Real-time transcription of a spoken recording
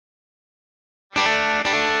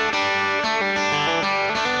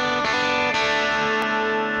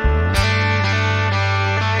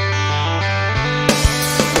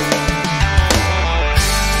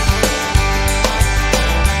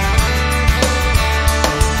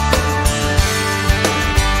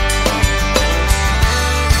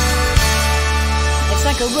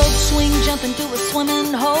a rope swing, jump into a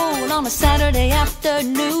swimming hole on a Saturday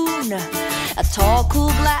afternoon. A tall,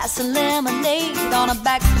 cool glass of lemonade on a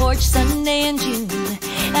back porch Sunday in June.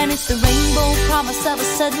 And it's the rainbow promise of a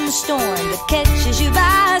sudden storm that catches you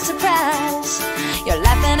by surprise. You're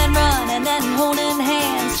laughing and running and holding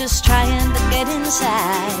hands, just trying to get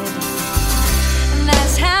inside. And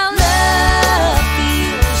that's how love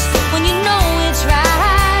feels when you know it's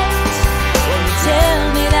right. When you tell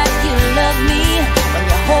me that you love me, when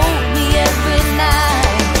you hold me every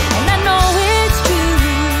night. And I know it's true,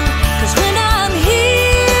 'cause when I'm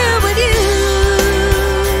here with you,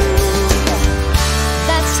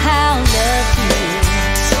 that's how love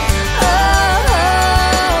feels. Oh,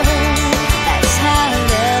 that's how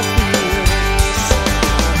love feels.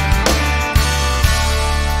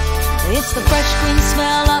 It's the fresh green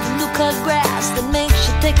smell of new cut grass that makes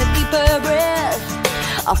you take a deeper breath.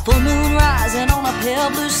 A full moon rising on a pale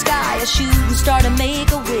blue sky, a shooting star to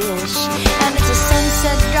make a wish. And it's a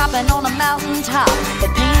sunset dropping on a mountain top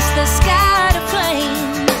that paints the sky to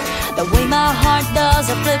flame. The way my heart does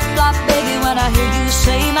a flip-flop, baby, when I hear you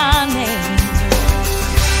say my name.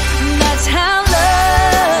 That's how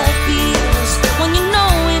love feels when you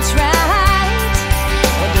know it's right.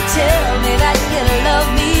 When you tell me that you love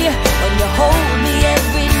me, when you hold me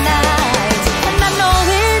every night. And I know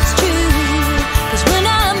it's true, 'cause when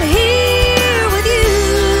I'm here with you,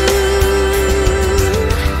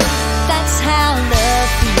 that's how love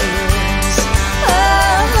feels.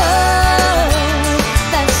 Oh,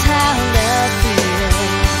 that's how love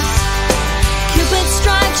feels. Cupid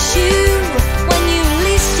strikes you when you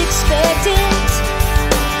least expect it.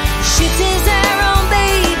 Shoots his arrow,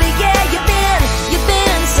 baby, yeah, you've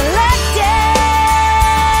been selected.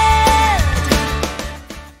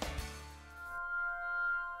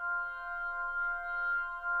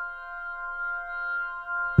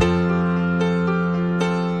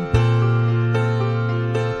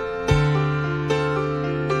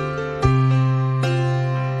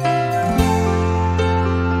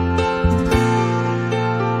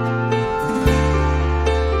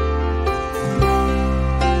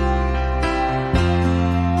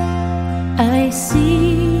 I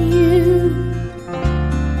see you,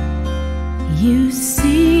 you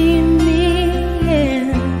see me,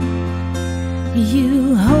 and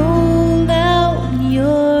you hold out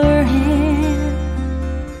your hand.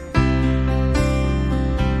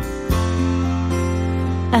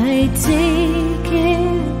 I take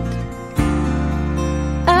it,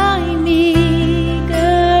 I'm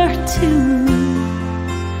eager to.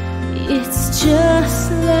 It's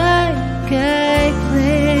just like I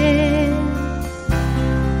planned.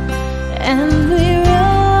 And we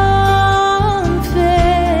run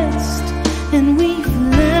fast, and we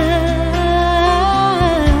fly,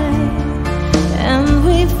 and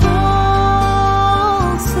we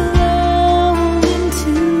fall slow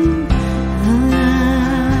into the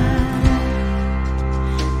light,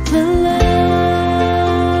 the light.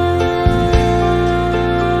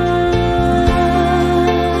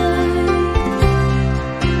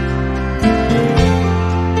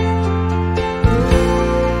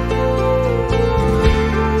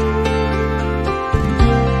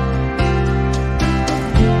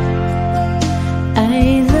 I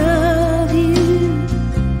love you,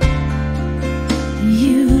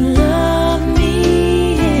 you love me,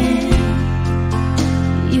 and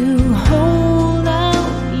you hold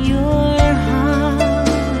out your heart.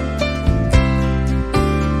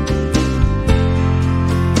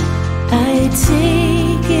 I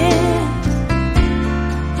take it,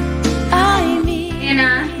 I mean.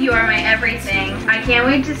 Anna, you are my everything. I can't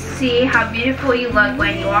wait to see how beautiful you look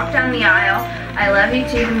when you walk down the aisle. I love you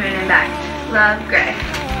to the moon and back. Love, Gray.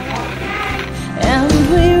 And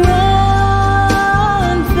we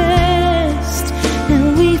run fast, and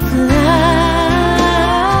we fly,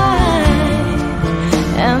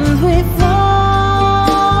 and we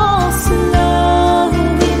fall slow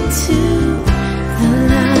into the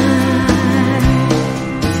light,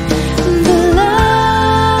 the light.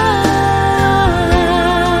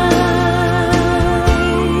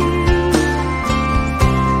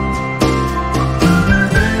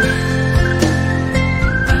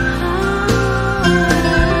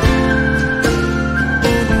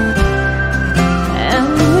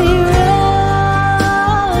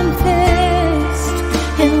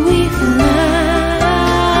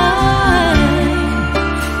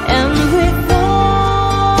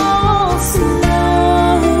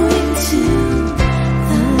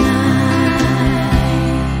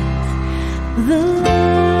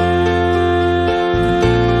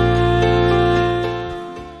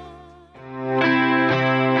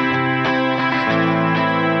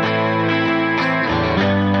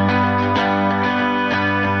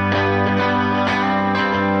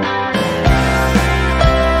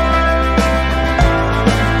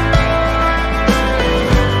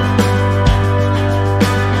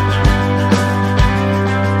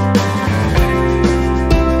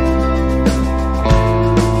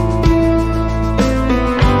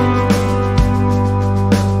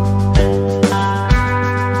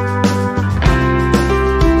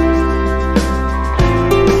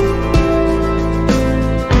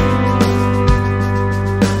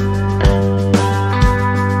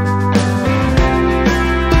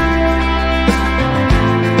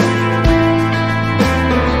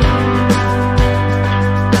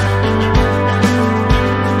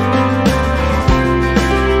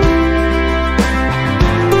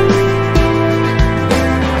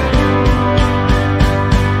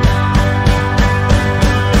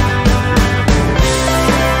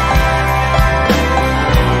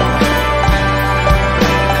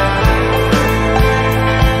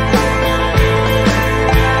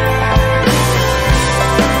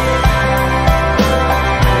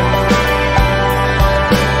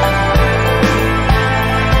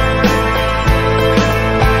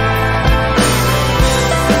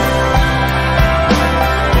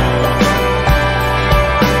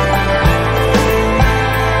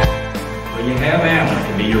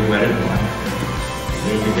 be your wedded wife.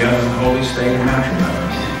 Live together in holy state of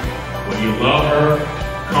matrimony. Will you love her,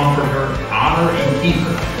 comfort her, honor and keep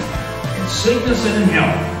her, in sickness and in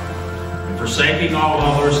health, and forsaking all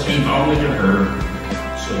others, keep only to her,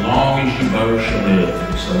 so long as you both shall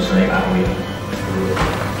live. So say, I will.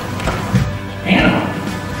 Hannah,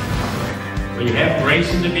 will you have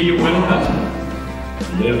Grayson to be your wedded husband?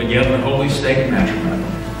 Live together in holy state of matrimony.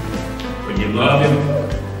 Will you love him,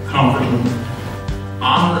 comfort him,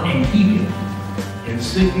 honor and keep him, in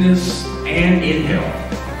sickness and in health,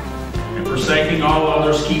 and forsaking all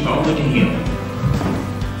others, keep only to him,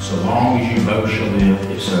 so long as you both shall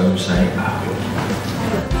live. If so, say, I will.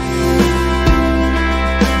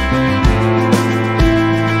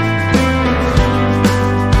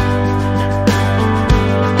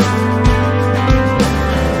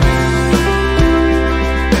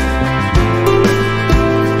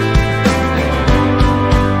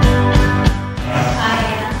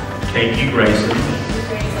 Take you, Grayson, to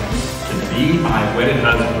be my wedded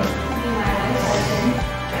husband,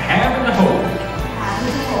 to have and to hold,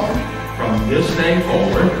 from this day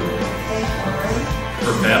forward,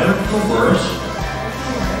 for better, for worse,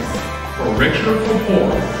 for richer, for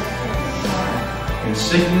poorer, in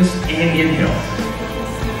sickness and in health,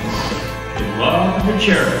 to love and to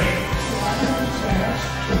cherish,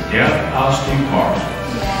 till death us do part,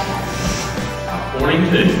 according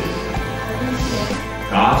to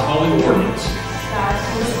God's holy ordinance,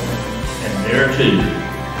 and thereto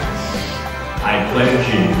I pledge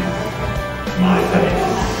you my faith.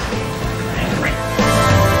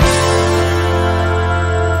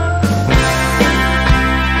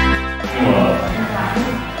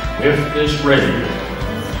 With this ring,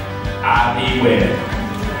 I be wed.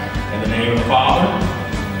 In the name of the Father,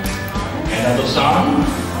 and of the Son,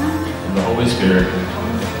 and the Holy Spirit.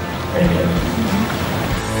 Amen.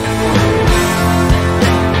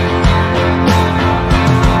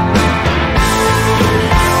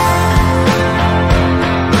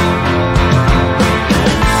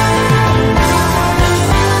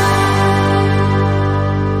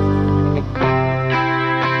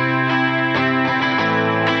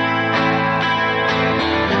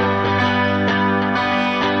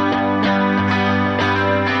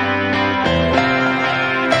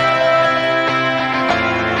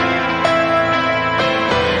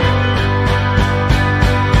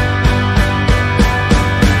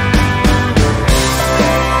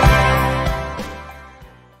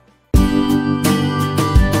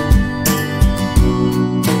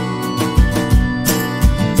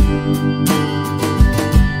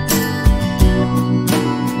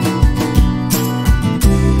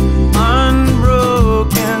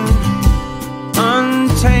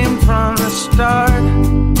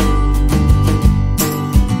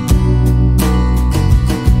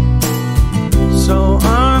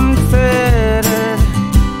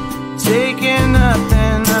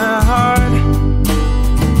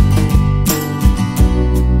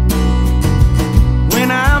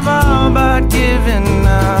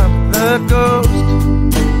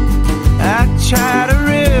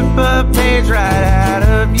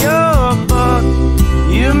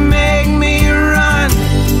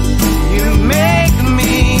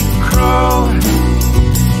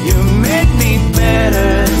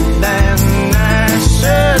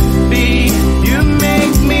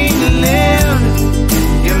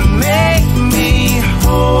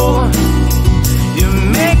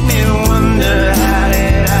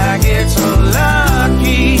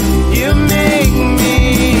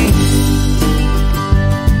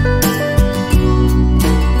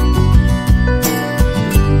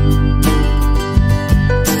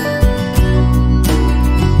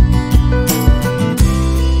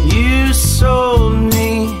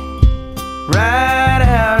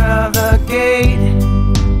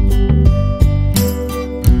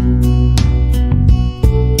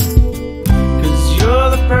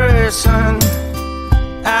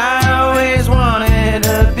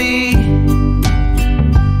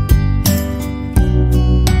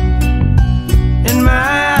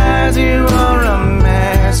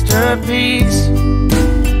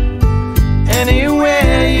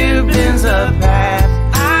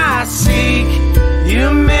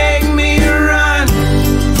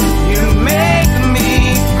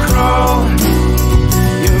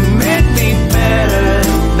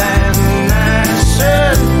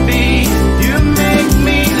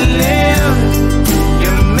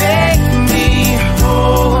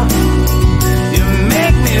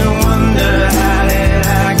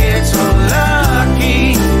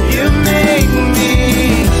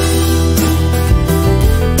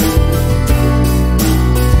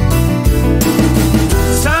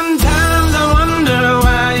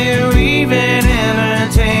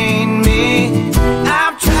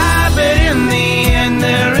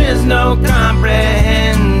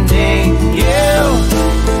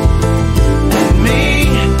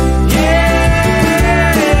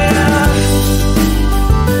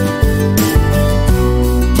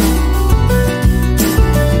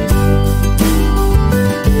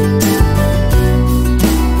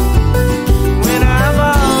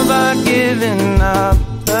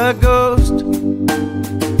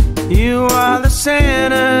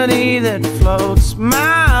 that floats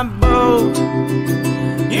my boat.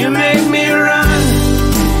 You make me run,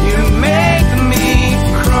 you make me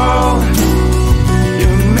crawl,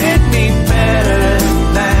 you make me better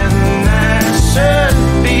than I should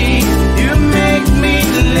be. You make me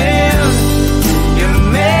live, you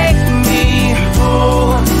make me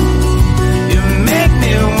whole, you make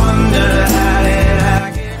me wonder how did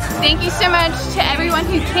I get. Thank you so much to everyone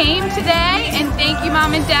who came today, and thank you,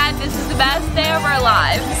 Mom and Dad. This is the best day of our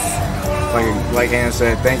lives. Like Anna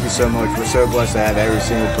said, thank you so much. We're so blessed to have every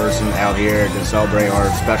single person out here to celebrate our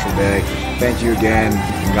special day. Thank you again,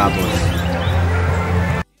 and God bless.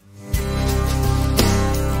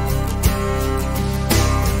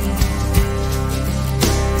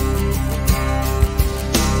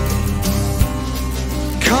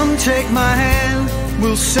 Come take my hand,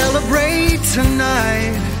 we'll celebrate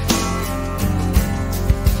tonight.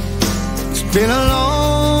 It's been a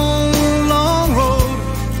long, long road,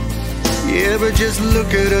 yeah, but just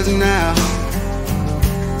look at us now.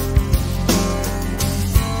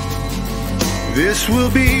 This will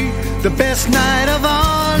be the best night of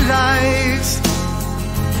our lives.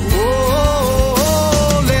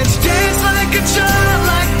 Oh, let's dance like a child,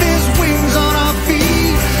 like there's wings on our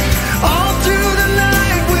feet. All through the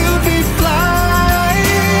night we'll be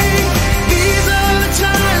flying. These are the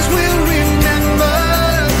times we'll remember.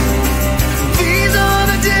 These are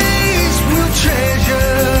the days we'll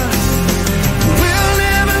treasure. We'll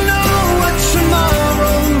never know what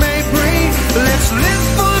tomorrow may bring. Let's live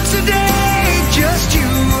for today, just you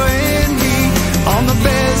and me, on the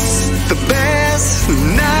best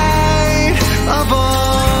night of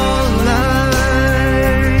our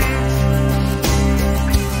lives.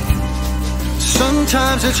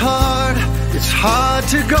 Sometimes it's hard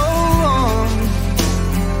to go on,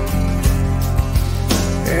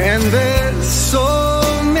 and there's so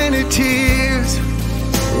many tears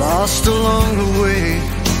lost along the way.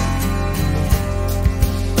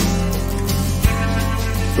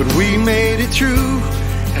 But we made it through,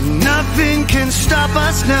 and nothing can stop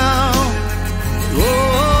us now.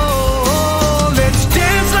 Oh, let's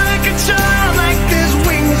dance like a child, like there's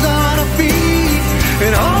wings on our feet,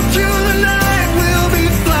 and all through the night we'll be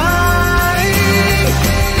flying.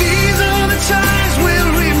 These are the times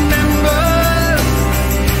we'll remember,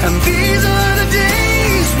 and these are the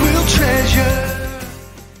days we'll treasure.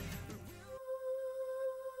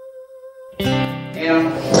 Anna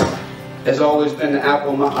has always been the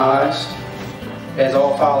apple of my eyes, as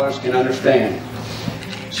all fathers can understand.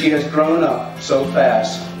 She has grown up so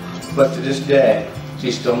fast, but to this day,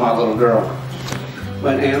 she's still my little girl.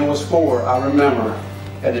 When Anna was 4, I remember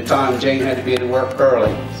at the time Jane had to be to work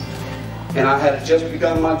early, and I had just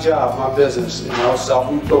begun my job, my business, and I was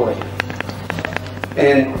self-employed.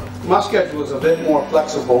 And my schedule was a bit more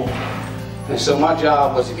flexible, and so my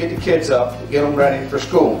job was to get the kids up and get them ready for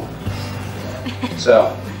school.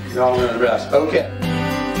 So, y'all know the rest. Okay.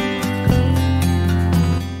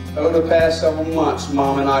 Over the past several months,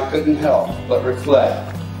 Mom and I couldn't help but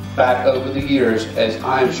reflect back over the years, as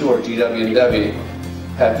I am sure GW&W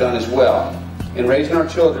have done as well. In raising our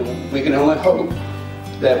children, we can only hope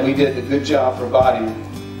that we did a good job providing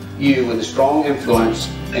you with a strong influence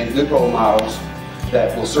and good role models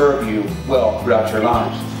that will serve you well throughout your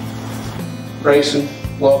lives. Grayson,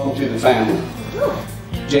 welcome to the family.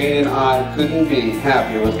 Jane and I couldn't be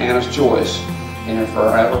happier with Anna's choice in her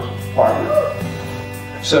forever partner.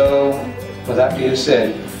 So, with that being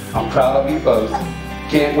said, I'm proud of you both.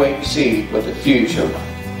 Can't wait to see what the future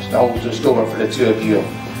holds in store for the two of you.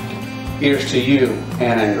 Here's to you,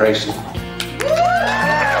 Anna and Grayson.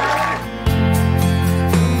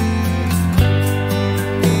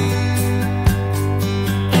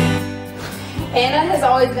 Anna has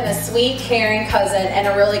always been a sweet, caring cousin and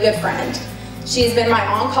a really good friend. She's been my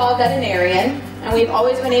on-call veterinarian, and we've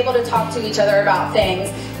always been able to talk to each other about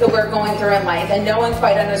things that we're going through in life, and no one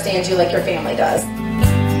quite understands you like your family does.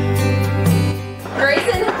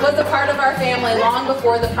 Grayson was a part of our family long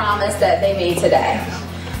before the promise that they made today.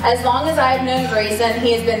 As long as I have known Grayson,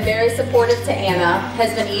 he has been very supportive to Anna,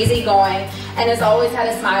 has been easygoing, and has always had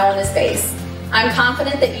a smile on his face. I'm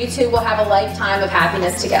confident that you two will have a lifetime of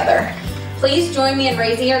happiness together. Please join me in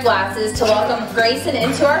raising your glasses to welcome Grayson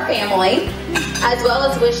into our family, as well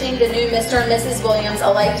as wishing the new Mr. and Mrs. Williams a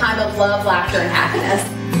lifetime of love, laughter, and happiness.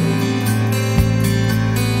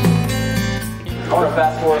 I want to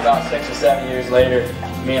fast forward about 6 or 7 years later.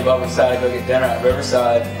 Me and Bubba decided to go get dinner at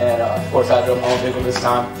Riverside, and of course I drove home vehicle this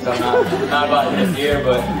time, so I'm not about to hit deer,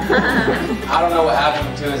 but I don't know what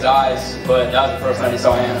happened to his eyes, but that was the first time he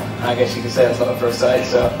saw Anna. I guess you could say it was love at first sight,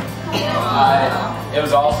 so it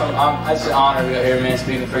was awesome. I'm just honored to be here, man,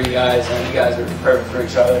 speaking for you guys, and you guys are perfect for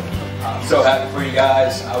each other. I'm so happy for you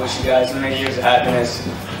guys. I wish you guys many years of happiness.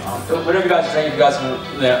 Whatever you guys are thinking, you guys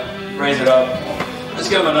can raise it up. Let's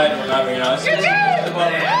give them a night to remember, you know.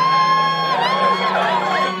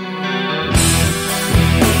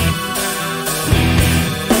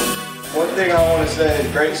 One thing I want to say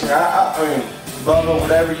is, Grayson, I mean, Bubba,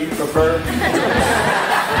 whatever you prefer.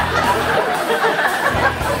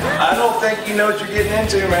 I don't think you know what you're getting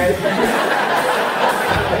into, man.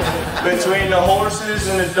 Between the horses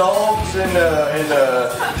and the dogs and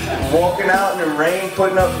walking out in the rain,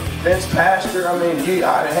 putting up fenced pasture, I mean,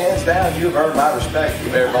 hands down, you've earned my respect,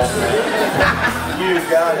 you better boss man. You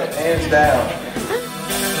got it, hands down.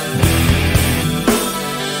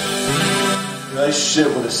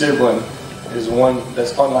 Relationship with a sibling is one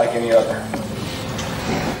that's unlike any other.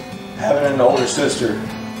 Having an older sister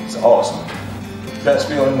is awesome. Best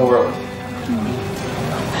feeling in the world.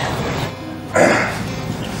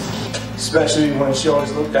 Especially when she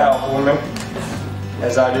always looked out for me,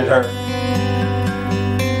 as I did her.